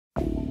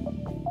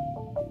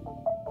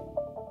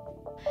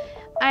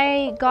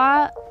I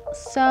got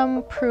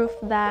some proof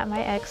that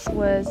my ex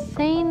was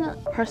saying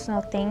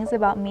personal things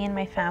about me and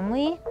my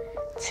family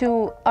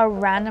to a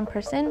random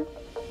person.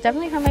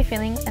 Definitely hurt my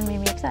feelings and made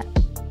me upset.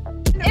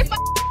 If I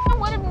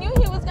would have knew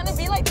he was gonna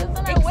be like this,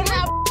 then I wouldn't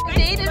have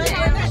dated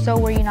him. So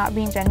were you not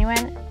being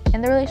genuine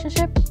in the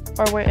relationship?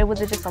 Or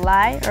was it just a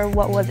lie? Or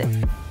what was it?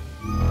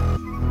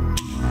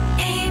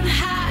 Aim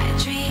high,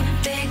 dream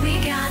big,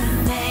 we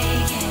gonna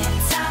make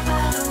it. Top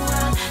of the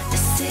world,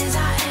 this is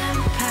our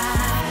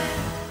empire.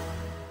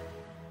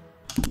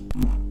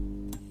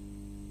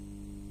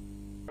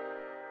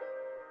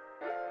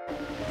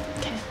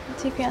 Okay,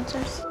 let's see if he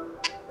answers.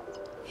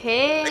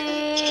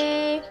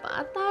 Hey,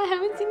 Pata, I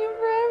haven't seen you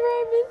forever.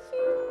 I miss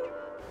you.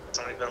 It's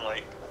only been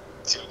like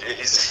 2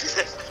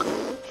 days.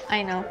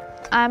 I know.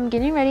 I'm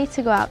getting ready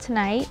to go out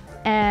tonight,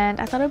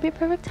 and I thought it would be a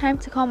perfect time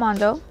to call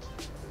Mondo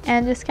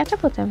and just catch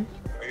up with him.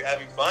 Are you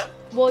having fun?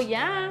 Well,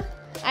 yeah.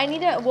 I'm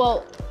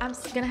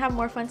gonna have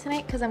more fun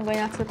tonight because I'm going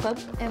out to the club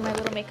in my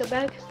little makeup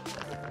bag.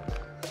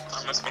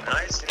 That must be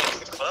nice, you know,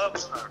 the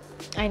clubs.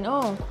 I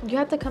know. You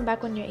have to come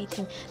back when you're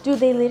 18. Dude,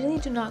 they literally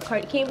do not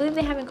card. Can you believe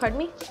they haven't carded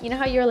me? You know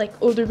how you're like,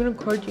 oh, they're gonna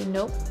card you?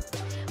 Nope.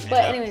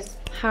 But anyways,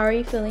 how are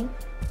you feeling?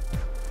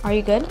 Are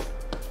you good?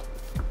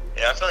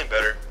 Yeah, I'm feeling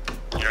better.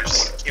 You know,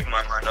 just keeping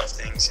my mind off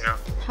things, you know.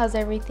 How's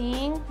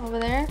everything over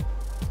there?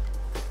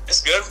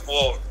 It's good.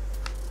 Well,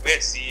 we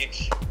had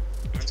Zeke.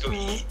 We went to go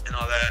eat and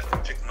all that. We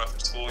picked him up from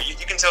school. You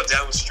can tell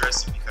Dad was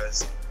stressing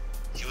because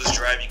he was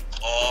driving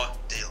all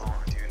day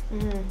long,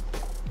 dude.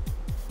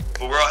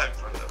 But we're all having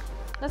fun, though.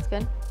 That's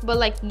good. But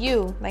like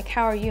you, like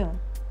how are you?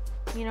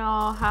 You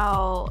know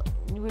how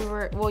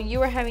you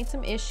were having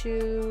some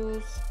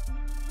issues.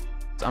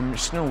 I'm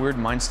just in a weird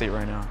mind state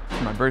right now.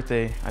 For my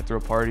birthday, I threw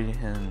a party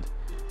and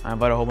I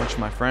invited a whole bunch of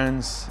my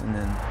friends, and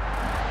then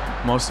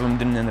most of them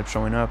didn't end up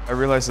showing up. I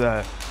realized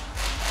that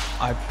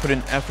I put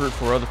in effort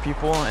for other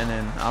people and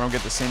then I don't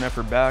get the same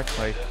effort back.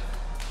 Like,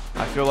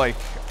 I feel like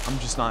I'm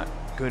just not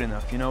good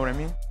enough, you know what I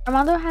mean?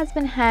 Armando has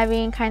been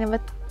having kind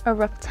of a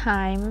rough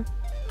time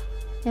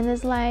in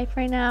his life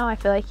right now. I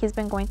feel like he's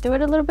been going through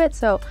it a little bit,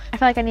 so I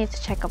feel like I need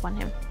to check up on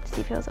him to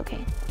see if he was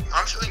okay.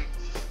 I'm feeling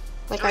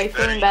Like, are you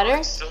better, feeling better?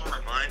 It's still in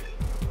my mind.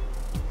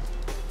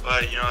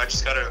 But, you know, I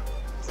just gotta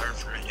learn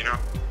from it, you know?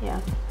 Yeah.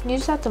 You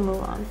just have to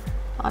move on,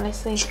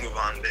 honestly. Just move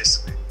on,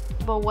 basically.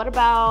 But what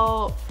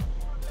about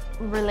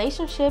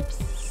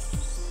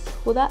relationships?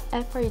 Who the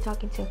F are you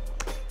talking to?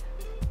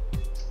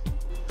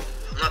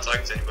 I'm not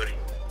talking to anybody.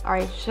 Are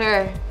you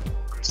sure?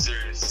 I'm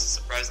serious.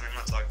 Surprisingly, I'm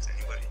not talking to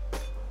anybody.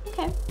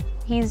 Okay.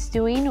 He's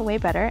doing way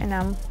better, and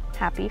I'm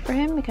happy for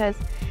him because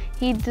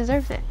he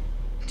deserves it.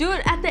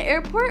 Dude, at the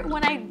airport,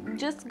 when I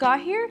just got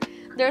here,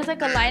 there's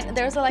like a line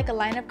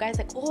of guys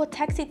like, oh,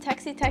 taxi.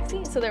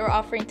 So they were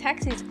offering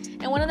taxis.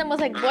 And one of them was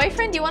like,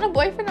 boyfriend, do you want a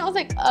boyfriend? I was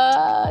like,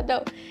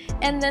 no.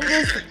 And then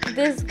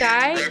this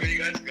guy. Remember you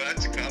guys got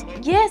to Cabo?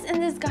 Yes,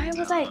 and this guy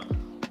was like,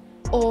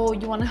 oh,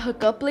 you want to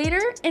hook up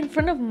later? In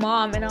front of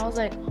Mom. And I was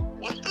like,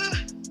 What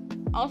the?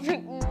 I was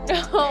like,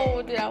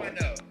 no, dude. Let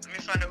me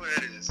find out who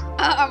that is.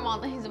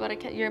 Armando,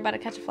 you're about to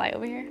catch a flight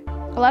over here.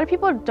 A lot of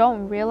people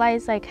don't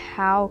realize like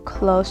how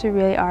close we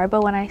really are,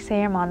 but when I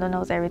say Armando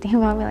knows everything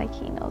about me, like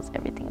he knows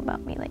everything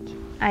about me. Like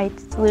I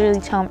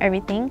literally tell him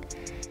everything,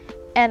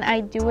 and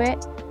I do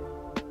it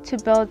to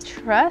build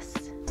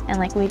trust, and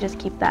like we just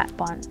keep that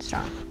bond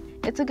strong.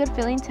 It's a good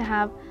feeling to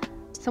have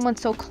someone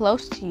so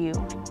close to you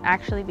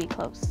actually be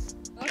close.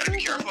 You gotta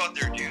be careful out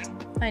there, dude.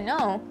 I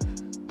know.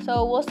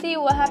 So we'll see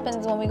what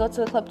happens when we go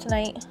to the club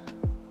tonight.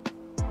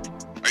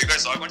 Are you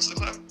guys all going to the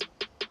club?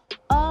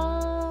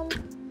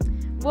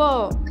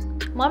 Well,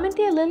 Mom and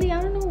Tia Lily, I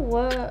don't know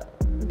what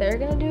they're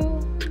gonna do.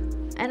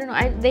 I don't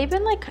know. They've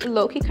been like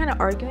low-key kind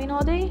of arguing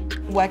all day.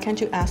 Why can't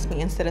you ask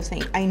me instead of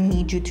saying, I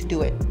need you to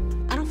do it?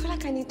 I don't feel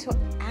like I need to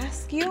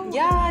ask you.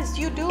 Yes,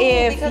 you do.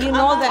 If because you I'm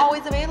know not that-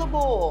 always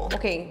available.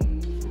 Okay.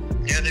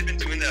 Yeah, they've been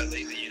doing that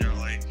lately, you know,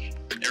 like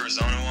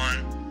Arizona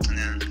one, and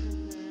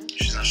then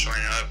she's not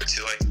showing up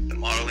to like the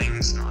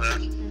modelings and all that.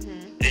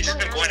 They've just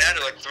been going at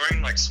it, like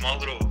throwing like small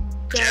little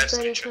jabs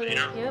at each other, you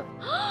know? Yep.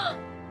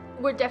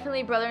 We're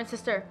definitely brother and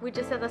sister. We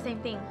just said the same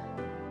thing.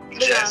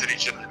 Jabs at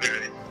each other,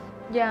 literally.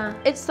 Yeah.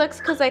 It sucks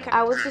because like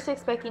I was just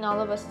expecting all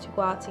of us to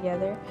go out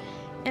together.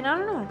 And I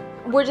don't know.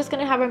 We're just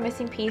gonna have our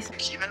missing piece.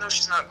 Even though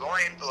she's not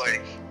going, but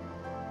like,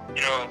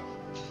 you know,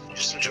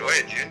 just enjoy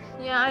it, dude.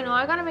 Yeah, I know.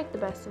 I gotta make the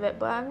best of it.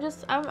 But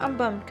I'm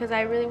bummed because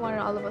I really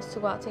wanted all of us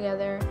to go out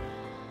together.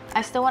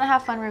 I still want to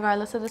have fun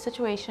regardless of the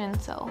situation.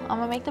 So I'm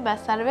gonna make the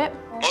best out of it.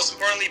 Most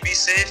importantly, be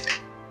safe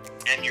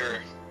and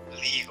you're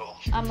legal.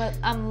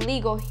 I'm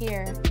legal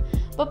here.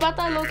 But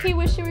Pata, low-key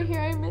wish you were here.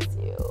 I miss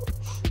you.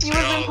 You would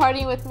have been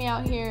partying with me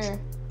out here.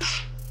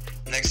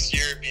 Next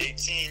year, be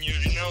 18. You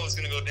already know it's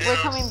gonna go down. We're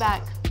coming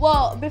back.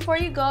 Well, before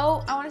you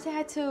go, I want to say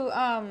hi to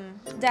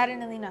Dad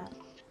and Alina.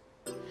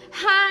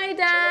 Hi,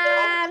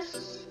 Dad.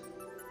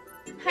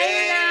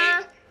 Hi,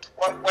 Alina.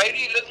 Why do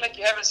you look like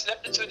you haven't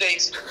slept in 2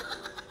 days?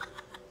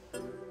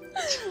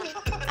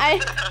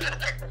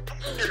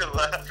 You're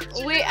laughing.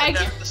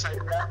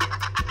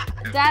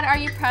 Dad, are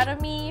you proud of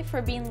me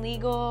for being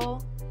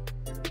legal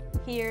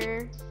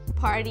here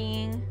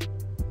partying?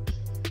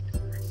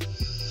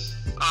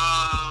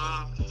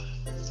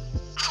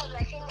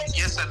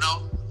 Yes and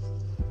no.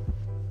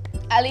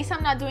 At least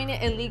I'm not doing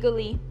it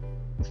illegally.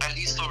 At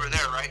least over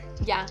there, right?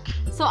 Yeah.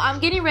 So I'm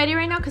getting ready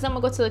right now because I'm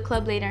gonna go to the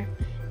club later,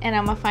 and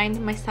I'm gonna find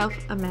myself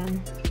a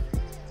man.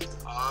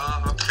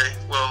 Okay.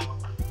 Well,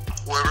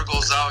 whoever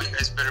goes out, you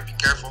guys better be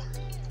careful.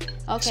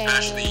 Okay.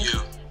 Especially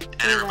you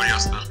and everybody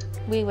else then.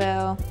 We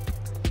will.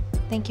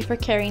 Thank you for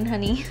caring,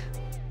 honey.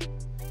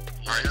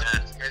 Alright,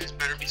 man. You guys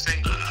better be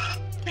safe.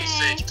 Be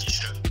safe,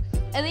 Keisha.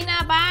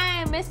 Elena,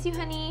 bye. Miss you,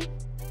 honey.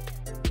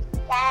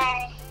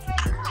 Bye.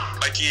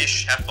 Bye,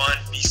 Keish. Have fun.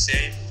 Be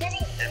safe.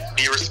 And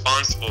be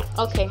responsible.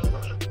 Okay.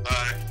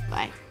 Bye.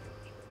 Bye.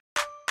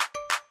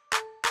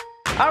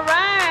 All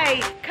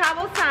right,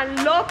 Cabo San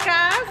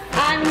Locas.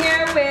 I'm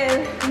here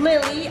with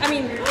Lily. I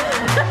mean,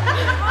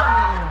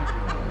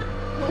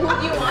 What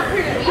do you want her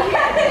to be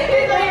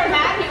here? You're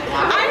mad.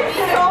 I'm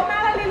so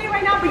mad at Lily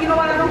right now, but you know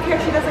what? I don't care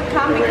if she doesn't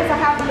come because I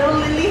have little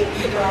Lily.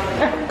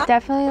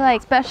 Definitely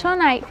like special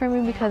night for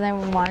me because I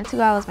wanted to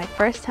go. It was my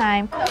first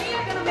time. We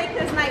are gonna make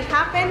this night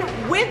happen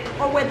with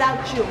or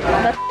without you.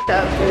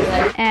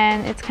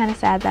 And it's kind of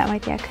sad that my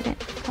dad couldn't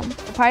come.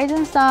 The party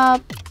didn't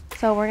stop,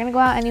 so we're gonna go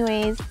out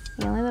anyways.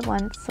 We only live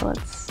once, so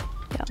let's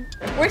go.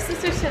 We're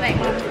sisters tonight,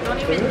 Mom. Don't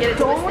even get it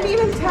Don't twisted.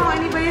 even tell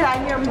anybody that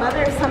I'm your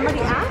mother if somebody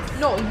asks.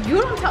 No,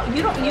 you don't tell.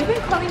 You don't. You've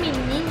been calling me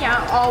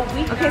niña all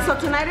week. Okay, so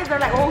tonight if they're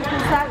like, oh,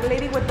 who's that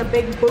lady with the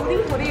big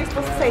booty? What are you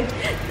supposed to say?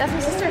 That's my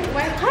sister.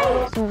 Why?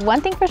 Hi. So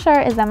one thing for sure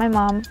is that my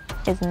mom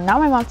is not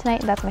my mom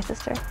tonight. That's my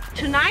sister.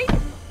 Tonight,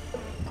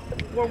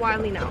 we're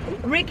wilding out.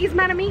 Ricky's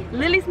mad at me.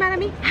 Lily's mad at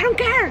me. I don't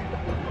care.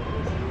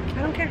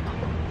 I don't care.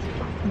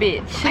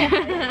 Bitch.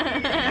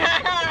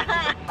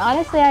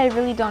 Honestly, I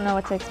really don't know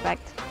what to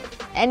expect.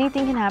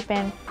 Anything can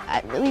happen.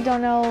 I really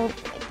don't know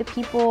the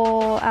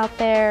people out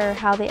there,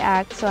 how they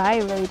act, so I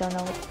really don't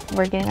know what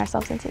we're getting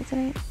ourselves into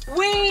tonight.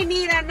 We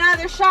need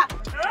another shot.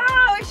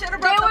 Oh, I should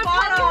have brought the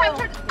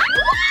bottle.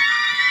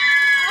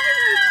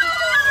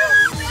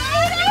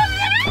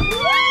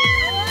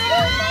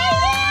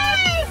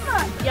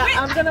 Yeah,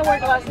 I'm gonna wear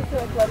glasses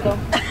to a club though.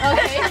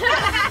 Okay.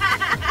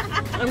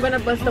 I'm gonna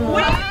bust them all.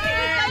 Wait,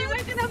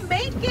 we're gonna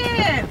make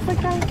it.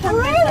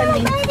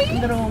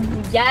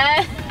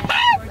 Yes.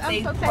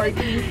 I'm so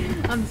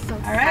excited. I'm so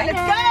All right,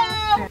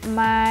 let's go.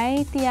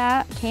 My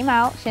tia came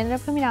out. She ended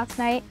up coming out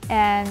tonight,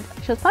 and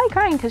she was probably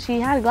crying because she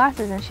had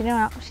glasses and she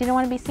didn't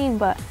want to be seen.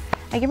 But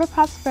I give her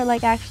props for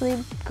like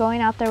actually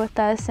going out there with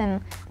us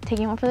and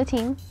taking one for the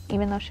team,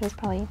 even though she was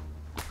probably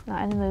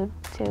not in the mood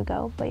to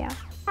go. But yeah.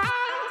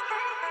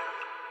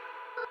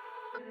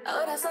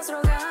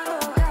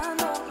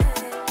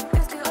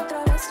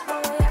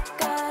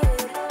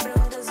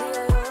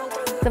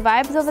 The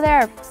vibes over there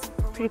are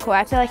pretty cool.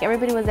 I feel like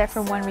everybody was there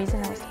for one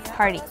reason. It was to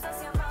party.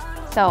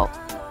 So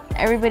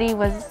everybody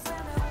was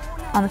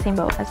on the same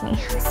boat as me.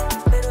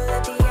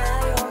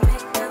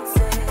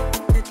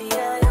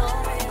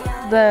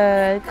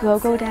 The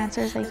go-go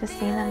dancers, like just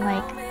seeing them,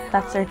 like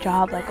that's their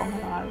job. Like, oh my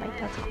god, like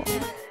that's cool.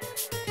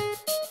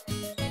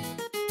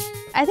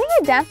 I think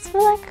I danced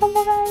for like a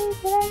couple guys,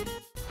 did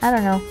I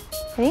don't know.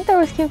 I think there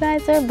was cute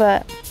guys there,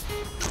 but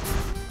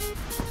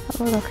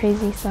a little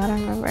crazy, so I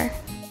don't remember.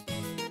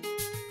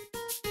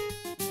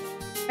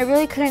 I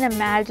really couldn't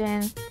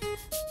imagine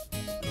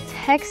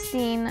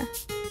texting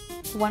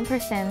one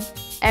person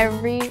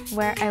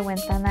everywhere I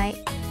went that night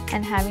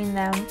and having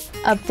them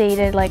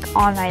updated like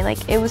all night.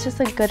 Like it was just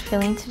a good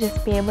feeling to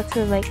just be able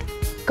to like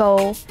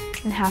go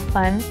and have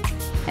fun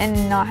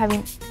and not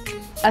having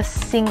a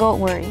single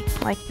worry.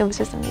 Like it was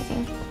just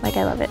amazing. Like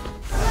I love it.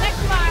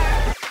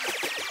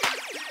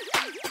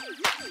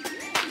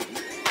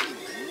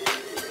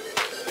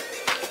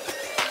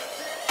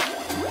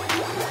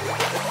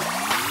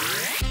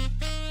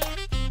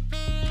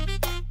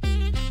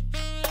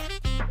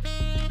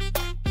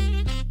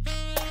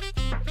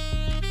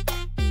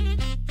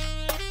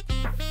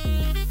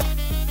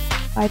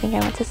 I think I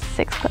went to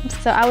 6 clubs.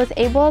 So I was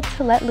able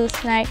to let loose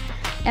tonight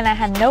and I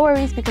had no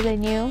worries because I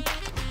knew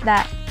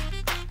that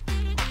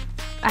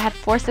I had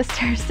 4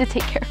 sisters to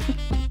take care of me.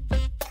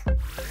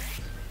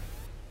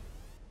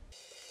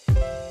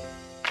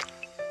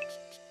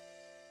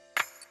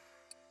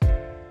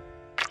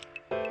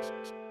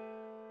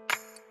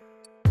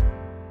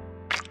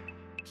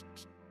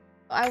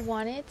 I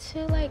wanted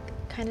to like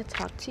kind of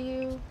talk to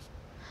you,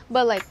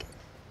 but like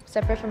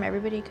separate from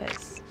everybody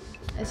because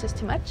it's just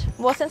too much.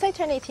 Well, since I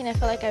turned 18, I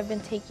feel like I've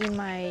been taking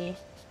my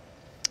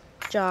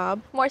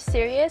job more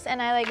serious,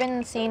 and I like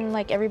been seeing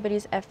like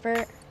everybody's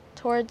effort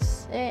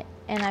towards it,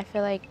 and I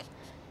feel like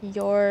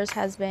yours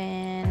has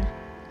been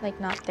like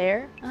not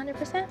there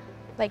 100%,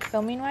 like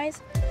filming wise.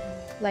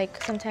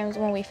 Like sometimes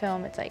when we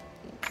film, it's like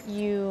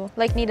you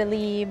like need to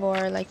leave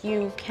or like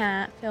you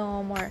can't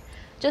film or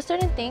just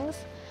certain things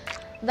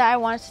that I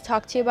wanted to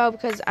talk to you about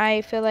because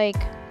I feel like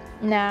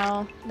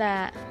now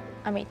that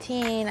I'm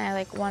 18, I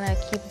like want to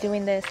keep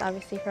doing this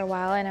obviously for a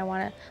while, and I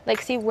want to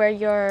like see where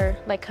your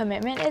like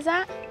commitment is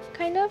at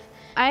kind of.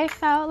 I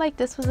felt like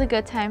this was a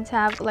good time to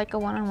have like a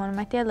one-on-one with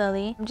my tia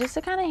Lily, just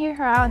to kind of hear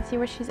her out and see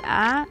where she's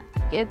at.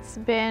 It's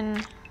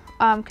been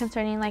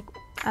concerning like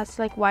as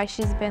to like why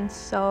she's been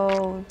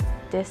so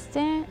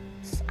distant.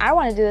 I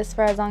want to do this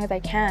for as long as I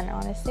can,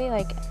 honestly,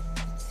 like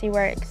see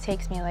where it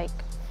takes me. Like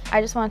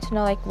I just want to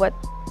know like what,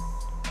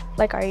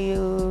 like are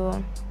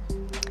you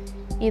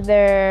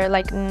either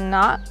like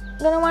not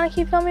gonna want to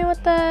keep filming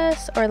with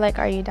us, or like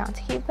are you down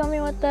to keep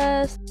filming with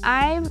us?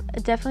 I've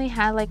definitely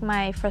had like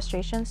my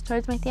frustrations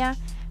towards my tia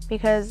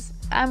because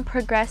I'm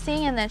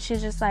progressing and then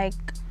she's just like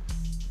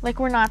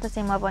we're not at the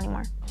same level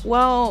anymore.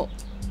 Well,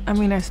 I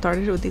mean, I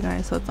started with you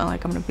guys, so it's not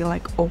like I'm gonna be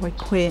like, oh, I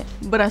quit.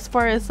 But as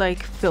far as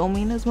like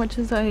filming as much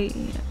as I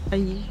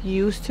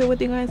used to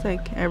with you guys,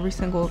 like every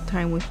single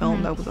time we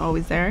filmed, I was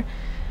always there.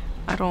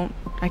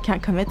 I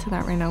can't commit to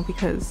that right now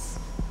because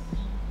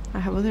I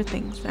have other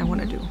things I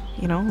want to do,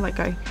 you know? Like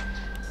I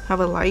have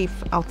a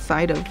life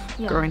outside of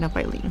growing up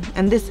Eileen,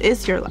 and this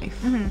is your life.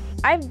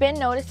 I've been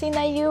noticing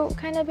that you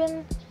kind of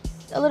been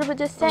a little bit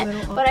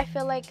distant, but I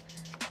feel like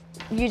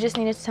you just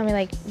needed to tell me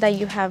like that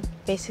you have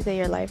basically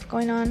your life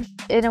going on.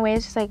 In a way,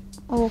 it's just like,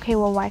 oh, okay,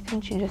 well, why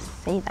couldn't you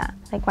just say that?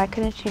 Like, why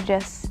couldn't you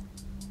just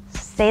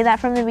say that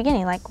from the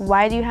beginning? Like,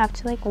 why do you have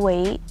to like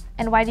wait?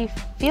 And why do you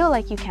feel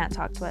like you can't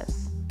talk to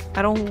us?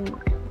 I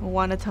don't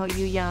want to tell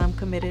you, yeah, I'm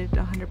committed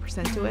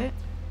 100% to it,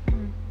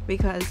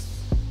 because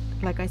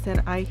like I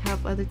said, I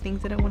have other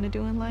things that I want to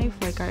do in life.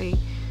 Like I,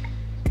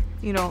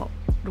 you know,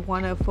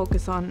 want to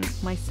focus on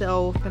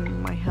myself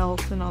and my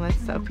health and all that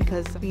stuff,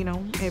 because, you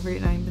know, every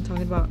night I've been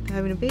talking about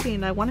having a baby,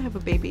 and I want to have a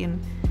baby,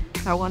 and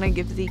I want to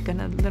give Zeke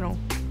a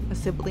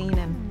sibling,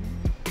 and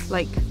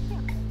like,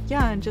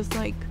 yeah, and just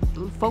like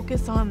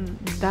focus on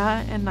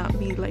that and not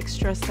be like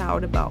stressed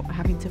out about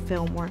having to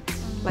film or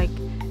like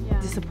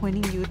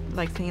disappointing you,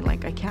 like saying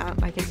like I can't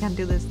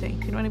do this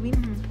thing, you know what I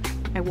mean?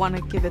 I want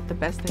to give it the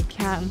best I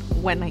can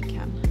when I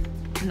can,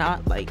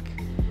 not like,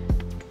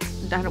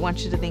 I don't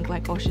want you to think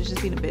like, oh, she's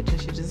just being a bitch and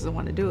she just doesn't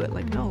want to do it.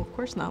 Like, no, of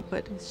course not.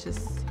 But it's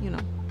just, you know,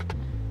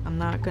 I'm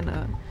not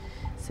gonna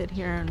sit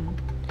here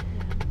and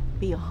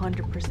be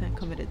 100%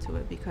 committed to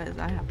it, because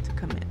I have to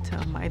commit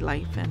to my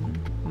life and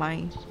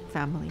my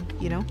family,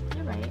 you know?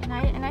 You're right,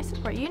 and I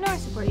support you. You know I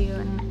support you.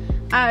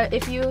 And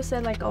if you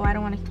said like, oh, I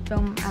don't want to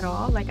film at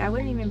all, like I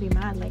wouldn't even be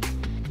mad. Like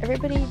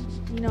everybody,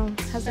 you know,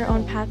 has their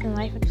own path in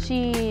life.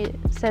 She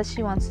says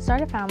she wants to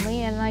start a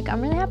family, and like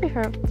I'm really happy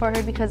for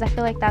her, because I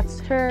feel like that's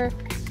her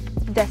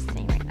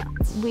destiny right now.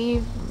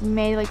 We've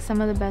made like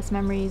some of the best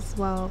memories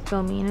while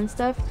filming and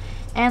stuff,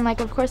 and like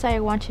of course I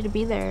want you to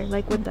be there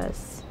like with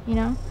us, you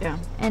know? Yeah.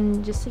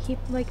 And just to keep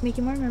like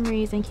making more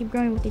memories and keep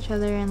growing with each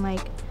other, and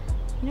like,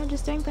 you know,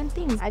 just doing fun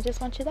things. I just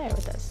want you there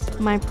with us.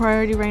 My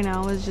priority right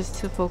now is just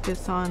to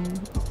focus on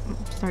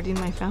starting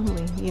my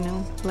family, you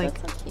know?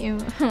 Like, that's so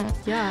cute.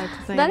 Yeah,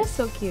 that is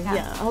so cute.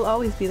 Yeah, I'll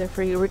always be there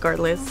for you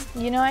regardless.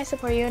 You know I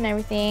support you and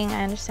everything.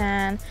 I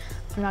understand.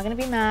 I'm not gonna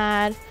be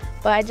mad,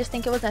 but I just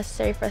think it was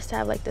necessary for us to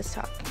have like this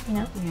talk, you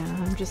know? Yeah,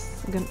 I'm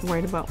just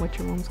worried about what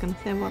your mom's gonna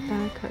say about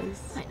that,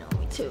 because I know,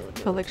 me too. I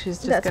feel like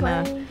she's just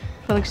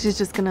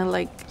gonna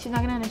like, she's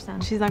not gonna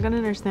understand. She's not gonna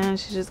understand.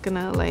 She's just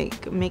gonna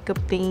like make up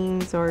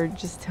things or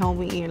just tell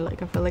me.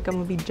 Like I feel like I'm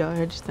gonna be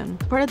judged. And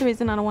part of the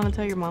reason I don't want to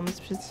tell your mom is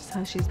just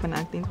how she's been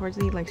acting towards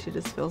me. Like she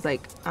just feels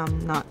like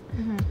I'm not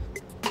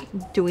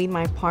doing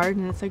my part,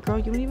 and it's like, girl,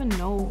 you don't even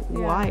know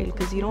why,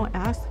 because you don't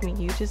ask me,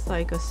 you just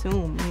like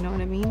assume, you know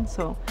what I mean?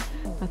 So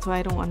that's why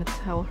I don't want to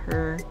tell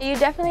her. You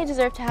definitely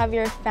deserve to have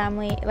your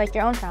family, like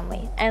your own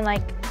family, and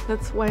like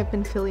that's why I've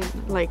been feeling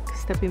like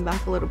stepping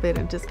back a little bit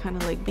and just kind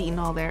of like being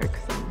all there,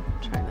 because I'm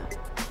trying to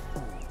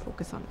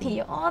focus on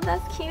me. Oh,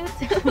 that's cute.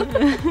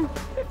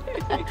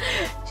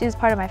 She's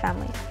part of my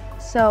family,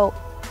 so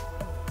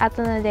at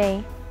the end of the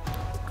day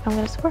I'm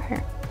gonna support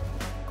her.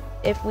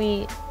 If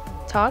we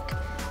talk,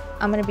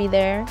 I'm gonna be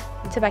there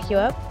to back you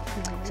up,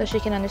 so she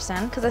can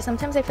understand, because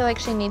sometimes I feel like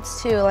she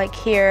needs to like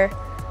hear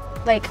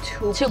like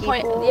two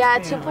point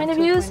of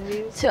views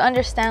to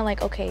understand,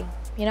 like, okay,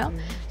 you know.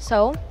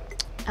 So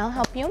I'll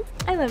help you.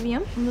 I love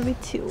you. I love you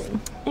too.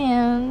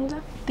 And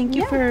thank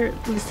you for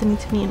listening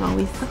to me and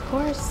always, of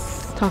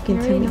course, talking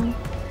to me.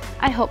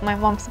 I hope my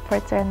mom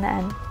supports her in the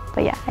end,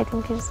 but yeah, I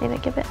think you just need to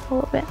give it a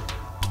little bit.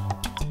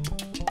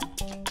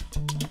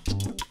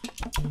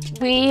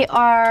 We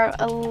are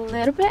a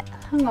little bit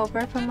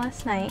hungover from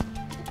last night,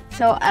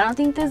 so I don't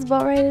think this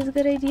boat ride is a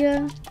good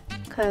idea,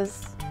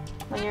 because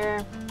when you're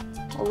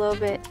a little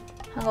bit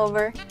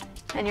hungover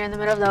and you're in the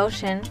middle of the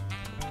ocean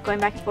going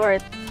back and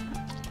forth,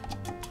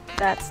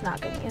 that's not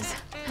good news.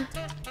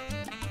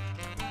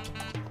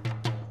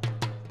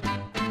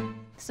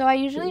 So I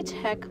usually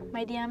check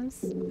my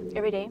DMs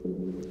every day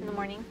in the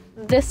morning.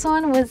 This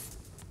one was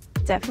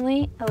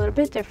definitely a little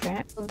bit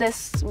different.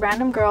 This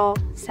random girl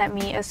sent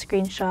me a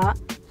screenshot,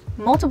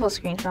 multiple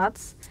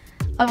screenshots,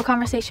 of a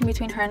conversation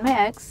between her and my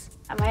ex.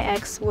 My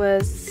ex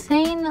was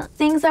saying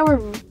things that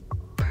were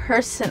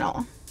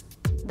personal,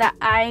 that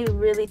I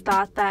really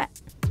thought that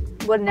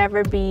would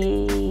never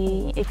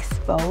be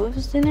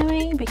exposed in a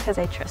way, because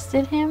I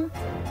trusted him.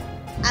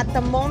 at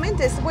the moment,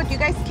 this is what you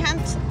guys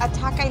can't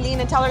attack Eileen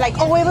and tell her like,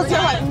 oh, it was your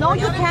wife. No,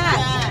 you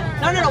can't.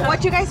 No.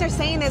 What you guys are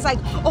saying is like,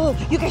 oh,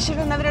 you guys should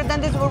have never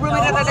done this.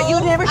 You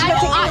never should have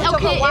taken him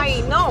to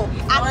Hawaii. No,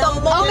 at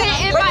the moment,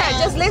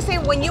 Britta, just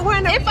listen. When you were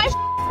in a... If I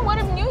would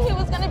have knew he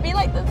was gonna be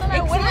like this, then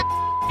I would have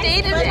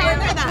stayed in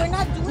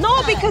town.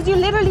 No, because you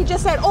literally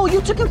just said, oh,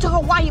 you took him to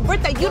Hawaii,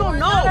 Britta. You don't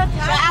know.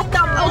 At the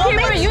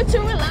moment, but you two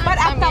relax. But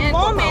at the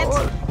moment,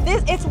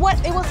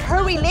 it was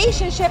her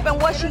relationship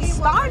and what she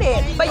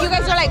started. But you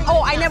guys are like,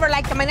 oh, I never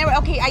liked him.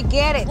 Okay, I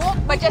get it.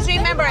 But just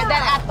remember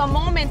that at the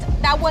moment,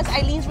 that was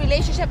Eileen's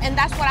relationship, and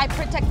that's what I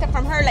protected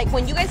from her. Like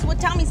when you guys would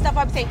tell me stuff,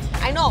 I'd say,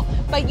 I know,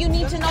 but you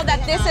need to know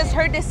that this is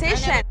her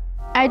decision.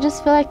 I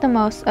just feel like the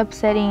most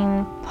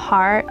upsetting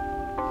part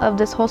of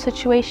this whole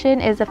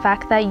situation is the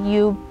fact that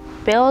you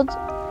build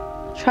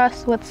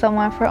trust with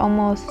someone for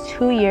almost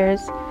 2 years.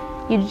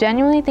 You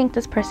genuinely think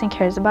this person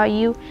cares about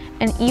you,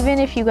 and even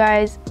if you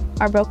guys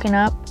are broken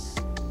up,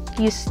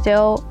 you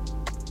still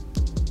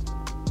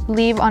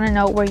leave on a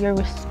note where you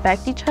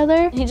respect each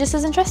other. He just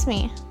doesn't trust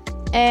me.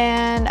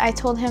 And I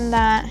told him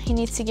that he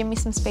needs to give me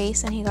some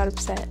space, and he got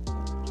upset.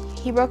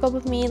 He broke up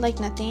with me like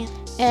nothing,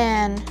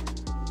 and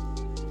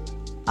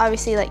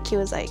obviously like he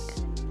was like,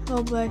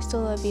 oh, but I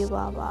still love you,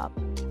 blah blah.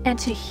 And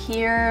to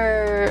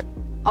hear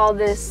all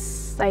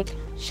this like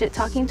shit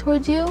talking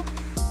towards you,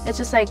 it's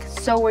just like,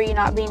 so were you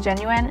not being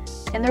genuine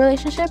in the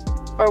relationship,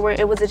 or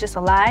was it just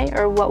a lie,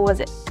 or what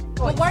was it?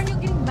 But why are you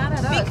getting mad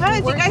at us? Because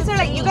you guys are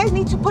like, you guys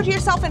need to put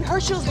yourself in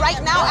her shoes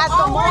right now at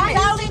the moment. We're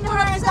telling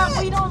her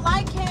that we don't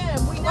like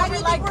him. We never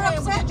liked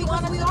him. You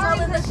want us to tell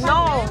her this?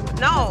 No.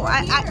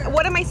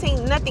 What am I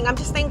saying? Nothing. I'm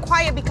just staying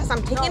quiet because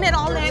I'm taking it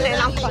all in,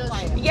 and I'm.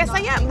 Yes,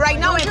 I am right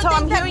now until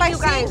I'm hearing you guys.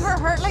 By seeing her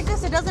hurt like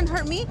this, it doesn't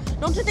hurt me.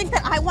 Don't you think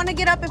that I want to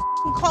get up and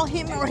call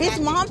him or his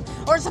mom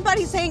or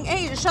somebody saying,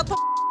 hey, shut the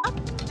up?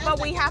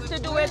 But we have to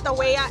do it the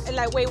way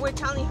way we're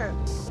telling her.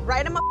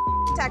 Write him a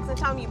text and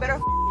tell him you better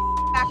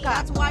back up.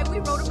 That's why we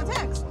wrote him a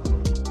text.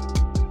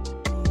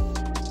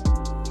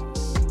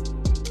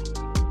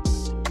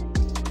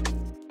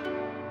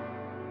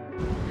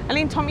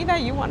 Eileen told me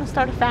that you want to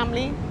start a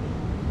family,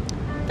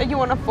 that you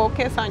want to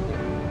focus on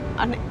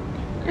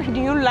your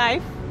new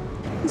life.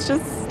 It's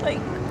just like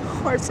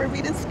hard for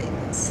me to say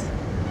this.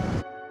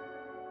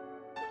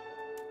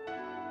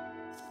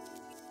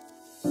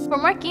 For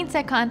more Quince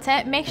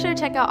content, make sure to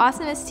check out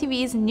Awesomeness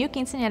TV's new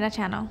Quinceañera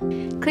channel.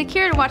 Click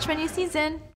here to watch my new season.